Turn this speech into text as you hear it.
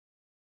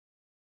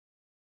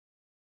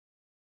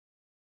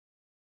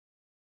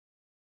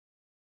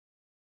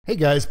Hey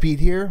guys,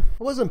 Pete here.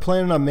 I wasn't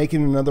planning on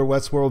making another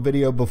Westworld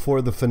video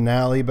before the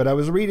finale, but I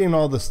was reading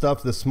all the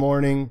stuff this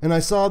morning, and I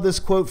saw this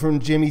quote from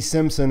Jimmy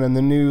Simpson in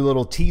the new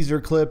little teaser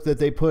clip that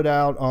they put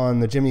out on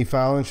the Jimmy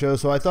Fallon show,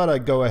 so I thought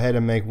I'd go ahead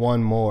and make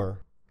one more.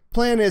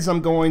 Plan is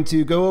I'm going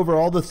to go over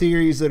all the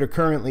theories that are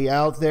currently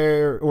out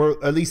there,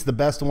 or at least the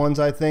best ones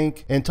I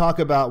think, and talk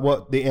about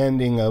what the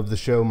ending of the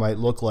show might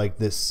look like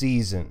this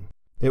season.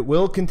 It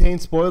will contain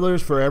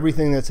spoilers for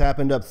everything that's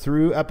happened up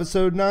through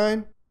episode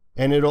 9.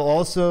 And it'll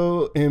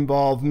also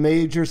involve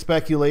major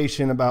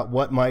speculation about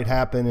what might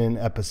happen in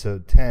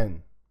episode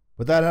 10.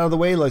 With that out of the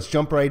way, let's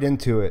jump right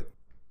into it.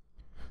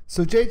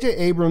 So J.J.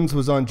 Abrams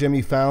was on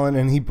Jimmy Fallon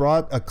and he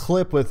brought a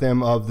clip with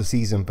him of the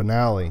season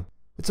finale.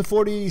 It's a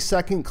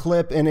 40-second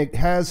clip and it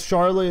has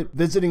Charlotte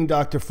visiting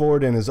Dr.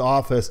 Ford in his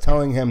office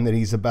telling him that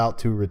he's about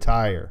to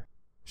retire.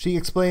 She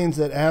explains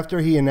that after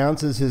he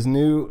announces his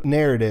new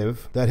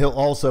narrative, that he'll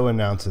also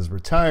announce his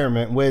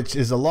retirement, which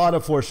is a lot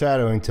of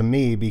foreshadowing to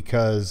me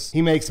because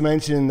he makes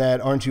mention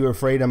that, aren't you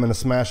afraid I'm going to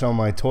smash all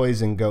my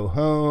toys and go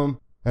home?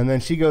 And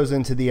then she goes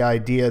into the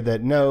idea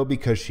that no,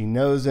 because she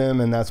knows him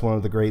and that's one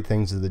of the great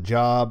things of the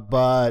job,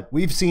 but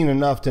we've seen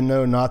enough to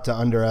know not to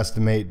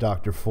underestimate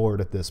Dr.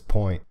 Ford at this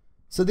point.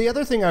 So the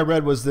other thing I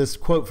read was this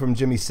quote from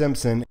Jimmy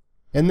Simpson,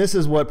 and this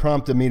is what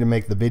prompted me to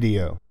make the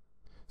video.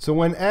 So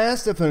when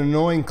asked if an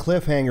annoying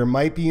cliffhanger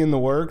might be in the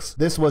works,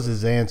 this was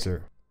his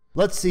answer.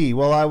 Let's see,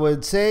 well, I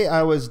would say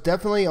I was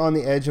definitely on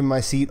the edge of my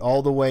seat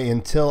all the way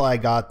until I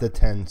got the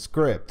 10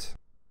 script.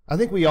 I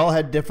think we all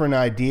had different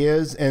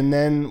ideas, and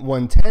then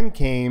when 10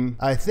 came,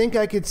 I think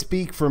I could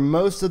speak for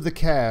most of the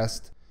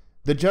cast.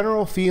 The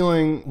general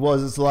feeling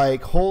was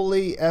like,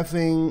 holy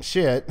effing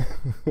shit.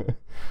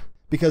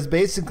 Because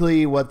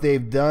basically what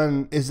they've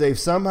done is they've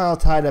somehow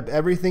tied up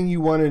everything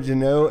you wanted to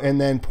know and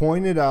then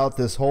pointed out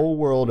this whole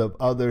world of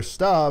other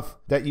stuff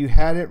that you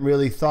hadn't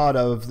really thought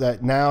of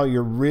that now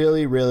you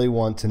really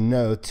want to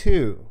know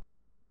too.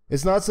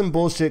 It's not some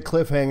bullshit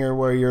cliffhanger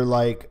where you're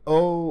like,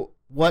 oh,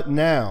 what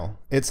now?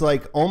 It's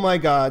like, oh my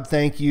God,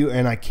 thank you,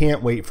 and I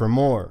can't wait for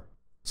more.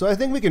 So I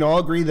think we can all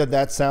agree that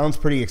that sounds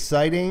pretty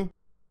exciting.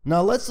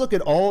 Now let's look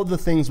at all of the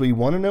things we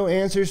want to know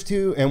answers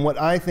to and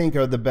what I think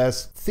are the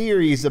best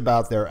theories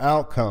about their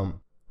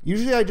outcome.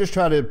 Usually I just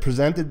try to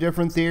present the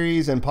different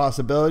theories and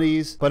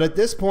possibilities, but at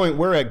this point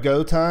we're at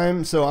go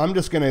time, so I'm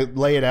just going to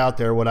lay it out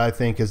there what I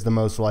think is the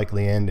most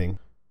likely ending.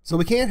 So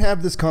we can't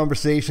have this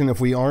conversation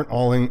if we aren't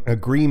all in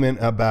agreement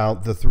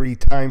about the 3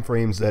 time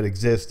frames that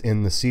exist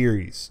in the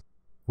series.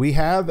 We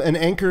have an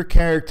anchor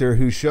character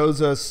who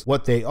shows us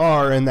what they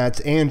are, and that's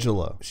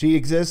Angela. She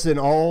exists in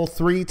all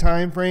 3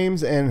 time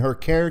frames, and her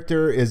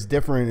character is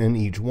different in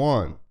each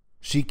one.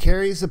 She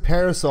carries a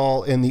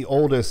parasol in the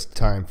oldest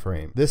time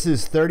frame. This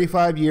is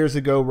 35 years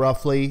ago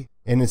roughly,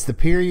 and it's the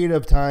period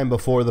of time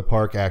before the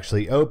park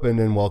actually opened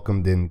and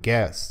welcomed in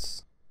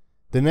guests.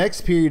 The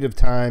next period of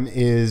time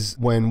is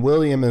when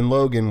William and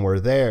Logan were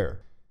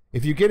there.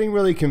 If you're getting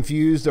really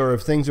confused or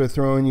if things are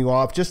throwing you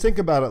off, just think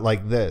about it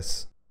like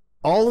this.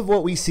 All of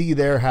what we see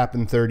there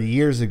happened 30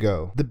 years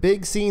ago. The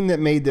big scene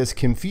that made this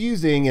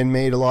confusing and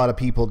made a lot of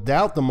people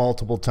doubt the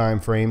multiple time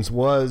frames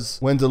was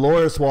when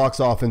Dolores walks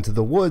off into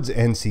the woods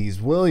and sees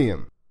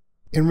William.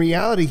 In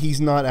reality, he's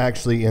not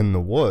actually in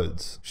the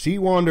woods. She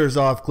wanders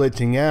off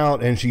glitching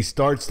out and she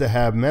starts to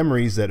have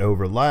memories that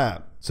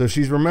overlap. So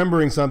she's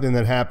remembering something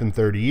that happened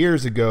 30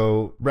 years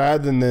ago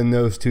rather than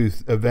those 2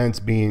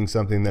 events being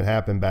something that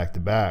happened back to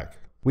back.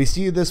 We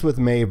see this with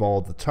Maeve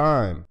all the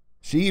time.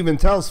 She even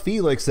tells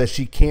Felix that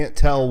she can't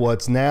tell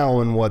what's now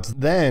and what's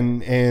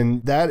then,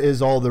 and that is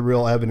all the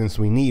real evidence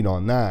we need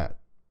on that.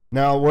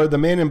 Now, where the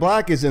Man in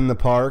Black is in the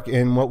park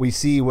and what we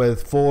see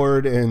with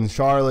Ford and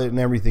Charlotte and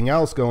everything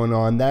else going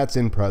on, that's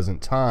in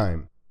present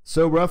time.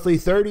 So roughly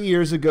 30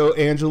 years ago,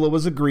 Angela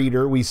was a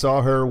greeter. We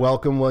saw her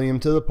welcome William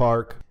to the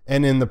park,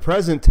 and in the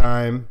present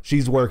time,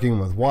 she's working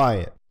with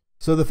Wyatt.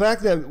 So the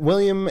fact that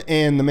William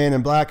and the Man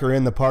in Black are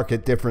in the park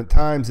at different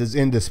times is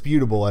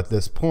indisputable at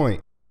this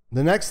point.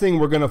 The next thing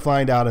we're going to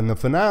find out in the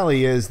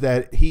finale is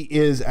that he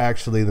is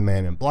actually the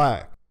Man in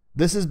Black.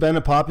 This has been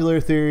a popular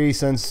theory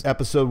since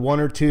episode 1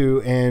 or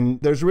 2, and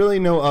there's really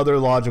no other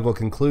logical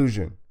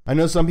conclusion. I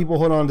know some people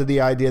hold on to the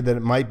idea that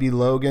it might be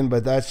Logan,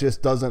 but that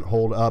just doesn't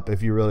hold up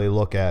if you really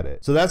look at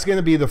it. So that's going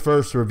to be the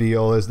first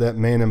reveal, is that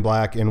Man in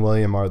Black and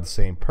William are the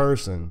same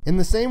person. In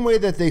the same way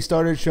that they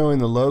started showing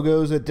the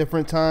logos at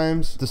different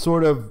times to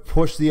sort of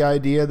push the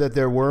idea that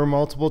there were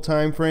multiple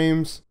time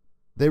frames,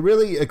 they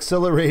really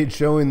accelerated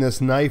showing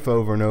this knife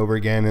over and over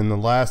again in the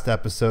last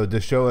episode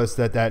to show us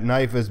that that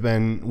knife has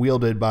been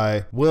wielded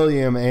by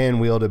William and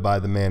wielded by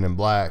the Man in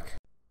Black.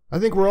 I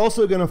think we're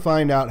also going to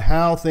find out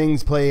how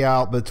things play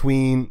out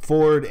between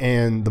Ford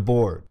and the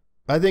board.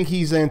 I think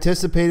he's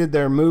anticipated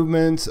their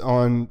movements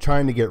on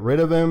trying to get rid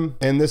of him,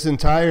 and this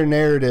entire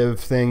narrative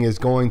thing is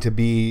going to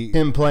be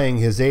him playing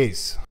his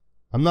ace.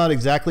 I'm not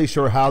exactly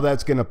sure how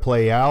that's going to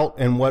play out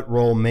and what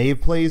role Maeve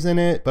plays in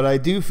it, but I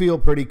do feel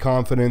pretty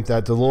confident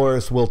that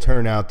Dolores will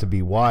turn out to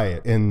be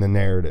Wyatt in the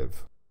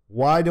narrative.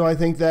 Why do I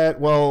think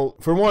that? Well,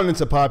 for one, it's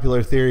a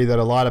popular theory that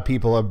a lot of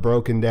people have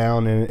broken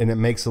down, and it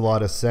makes a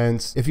lot of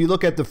sense. If you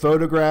look at the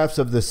photographs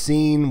of the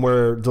scene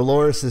where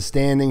Dolores is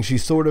standing,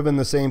 she's sort of in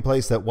the same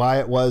place that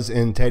Wyatt was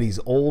in Teddy's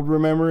old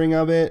remembering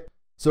of it.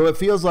 So it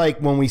feels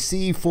like when we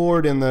see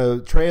Ford in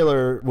the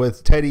trailer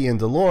with Teddy and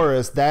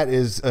Dolores, that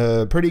is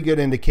a pretty good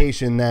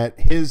indication that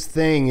his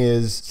thing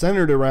is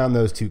centered around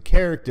those two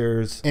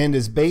characters and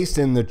is based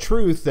in the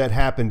truth that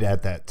happened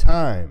at that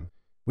time.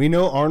 We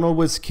know Arnold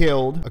was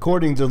killed,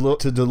 according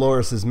to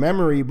Dolores'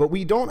 memory, but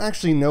we don't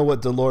actually know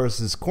what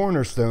Dolores'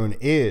 cornerstone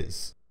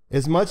is.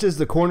 As much as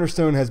the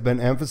cornerstone has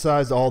been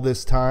emphasized all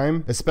this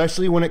time,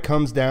 especially when it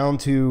comes down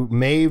to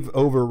Maeve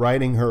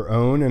overwriting her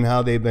own and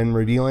how they've been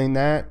revealing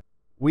that,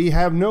 we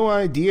have no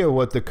idea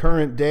what the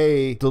current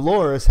day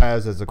Dolores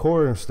has as a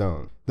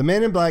cornerstone. The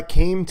Man in Black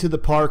came to the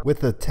park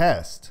with a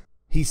test.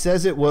 He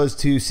says it was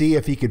to see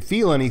if he could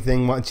feel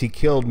anything once he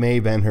killed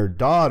Maeve and her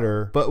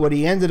daughter, but what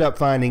he ended up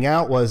finding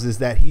out was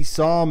that he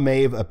saw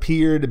Maeve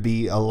appear to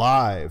be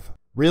alive.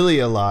 Really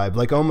alive,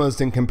 like almost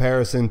in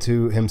comparison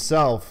to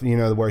himself, you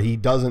know, where he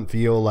doesn't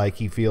feel like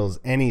he feels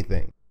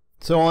anything.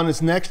 So on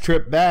his next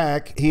trip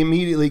back, he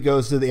immediately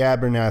goes to the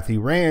Abernathy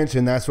Ranch,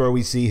 and that's where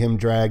we see him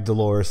drag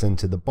Dolores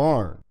into the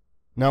barn.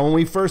 Now, when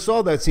we first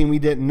saw that scene, we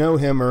didn't know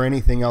him or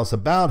anything else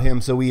about him,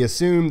 so we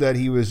assumed that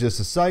he was just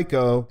a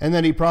psycho and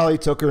that he probably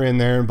took her in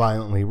there and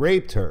violently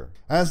raped her.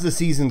 As the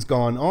season's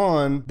gone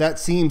on, that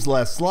seems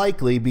less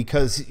likely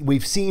because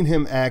we've seen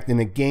him act in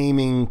a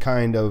gaming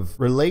kind of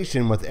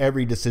relation with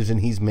every decision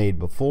he's made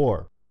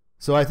before.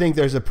 So I think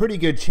there's a pretty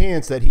good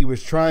chance that he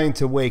was trying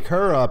to wake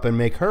her up and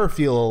make her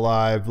feel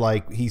alive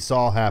like he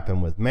saw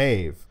happen with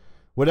Maeve.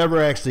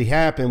 Whatever actually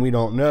happened, we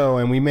don't know,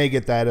 and we may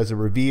get that as a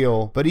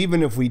reveal. But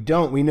even if we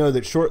don't, we know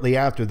that shortly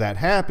after that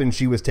happened,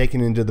 she was taken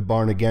into the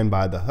barn again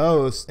by the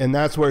host, and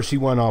that's where she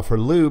went off her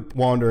loop,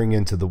 wandering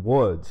into the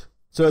woods.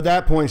 So at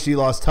that point, she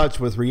lost touch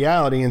with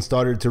reality and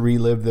started to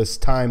relive this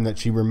time that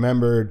she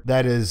remembered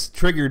that is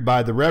triggered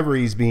by the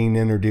reveries being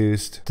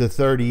introduced to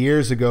 30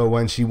 years ago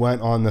when she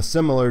went on the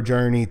similar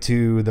journey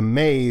to the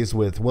maze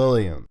with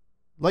William.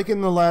 Like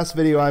in the last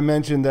video, I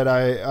mentioned that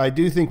I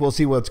do think we'll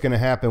see what's going to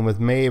happen with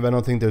Maeve. I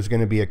don't think there's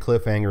going to be a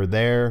cliffhanger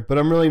there, but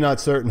I'm really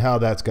not certain how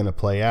that's going to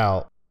play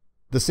out.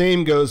 The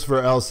same goes for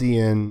Elsie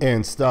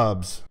and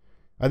Stubbs.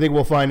 I think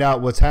we'll find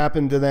out what's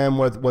happened to them,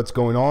 what's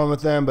going on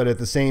with them, but at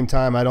the same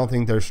time, I don't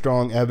think there's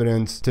strong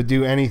evidence to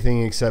do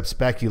anything except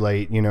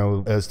speculate, you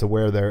know, as to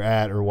where they're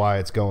at or why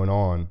it's going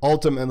on.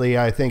 Ultimately,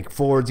 I think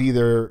Ford's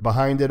either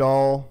behind it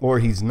all or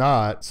he's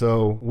not,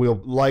 so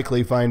we'll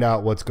likely find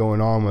out what's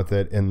going on with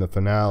it in the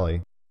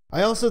finale.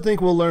 I also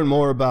think we'll learn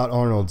more about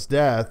Arnold's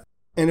death.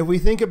 And if we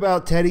think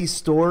about Teddy's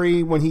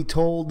story when he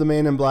told the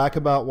Man in Black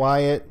about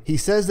Wyatt, he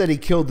says that he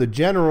killed the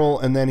general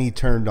and then he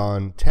turned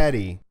on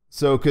Teddy.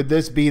 So could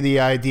this be the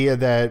idea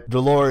that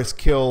Dolores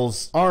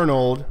kills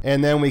Arnold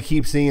and then we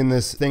keep seeing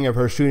this thing of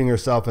her shooting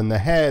herself in the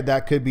head?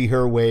 That could be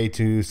her way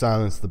to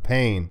silence the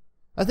pain.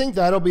 I think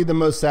that'll be the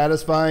most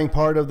satisfying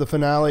part of the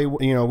finale.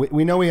 You know,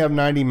 we know we have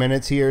 90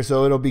 minutes here,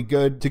 so it'll be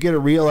good to get a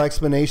real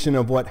explanation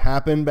of what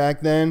happened back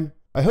then.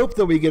 I hope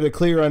that we get a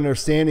clear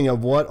understanding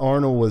of what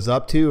Arnold was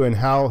up to and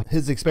how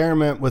his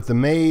experiment with the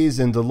maze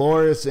and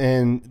Dolores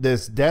and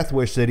this death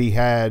wish that he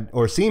had,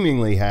 or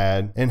seemingly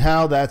had, and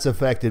how that's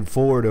affected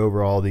Ford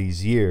over all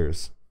these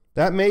years.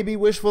 That may be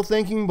wishful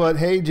thinking, but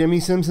hey, Jimmy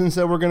Simpson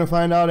said we're going to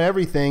find out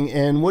everything.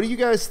 And what do you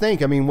guys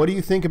think? I mean, what do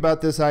you think about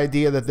this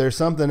idea that there's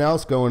something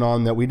else going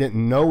on that we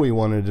didn't know we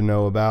wanted to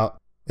know about?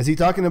 Is he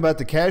talking about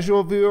the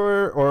casual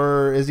viewer,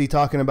 or is he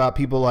talking about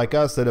people like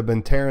us that have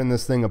been tearing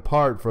this thing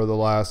apart for the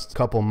last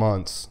couple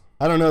months?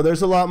 I don't know.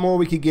 There's a lot more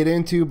we could get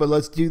into, but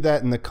let's do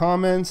that in the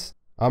comments.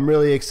 I'm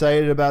really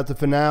excited about the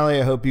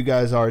finale. I hope you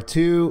guys are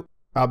too.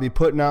 I'll be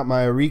putting out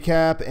my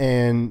recap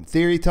and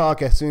theory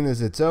talk as soon as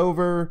it's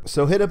over.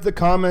 So hit up the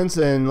comments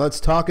and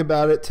let's talk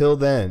about it till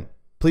then.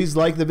 Please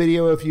like the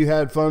video if you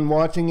had fun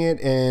watching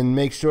it and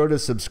make sure to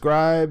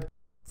subscribe.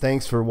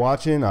 Thanks for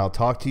watching. I'll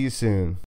talk to you soon.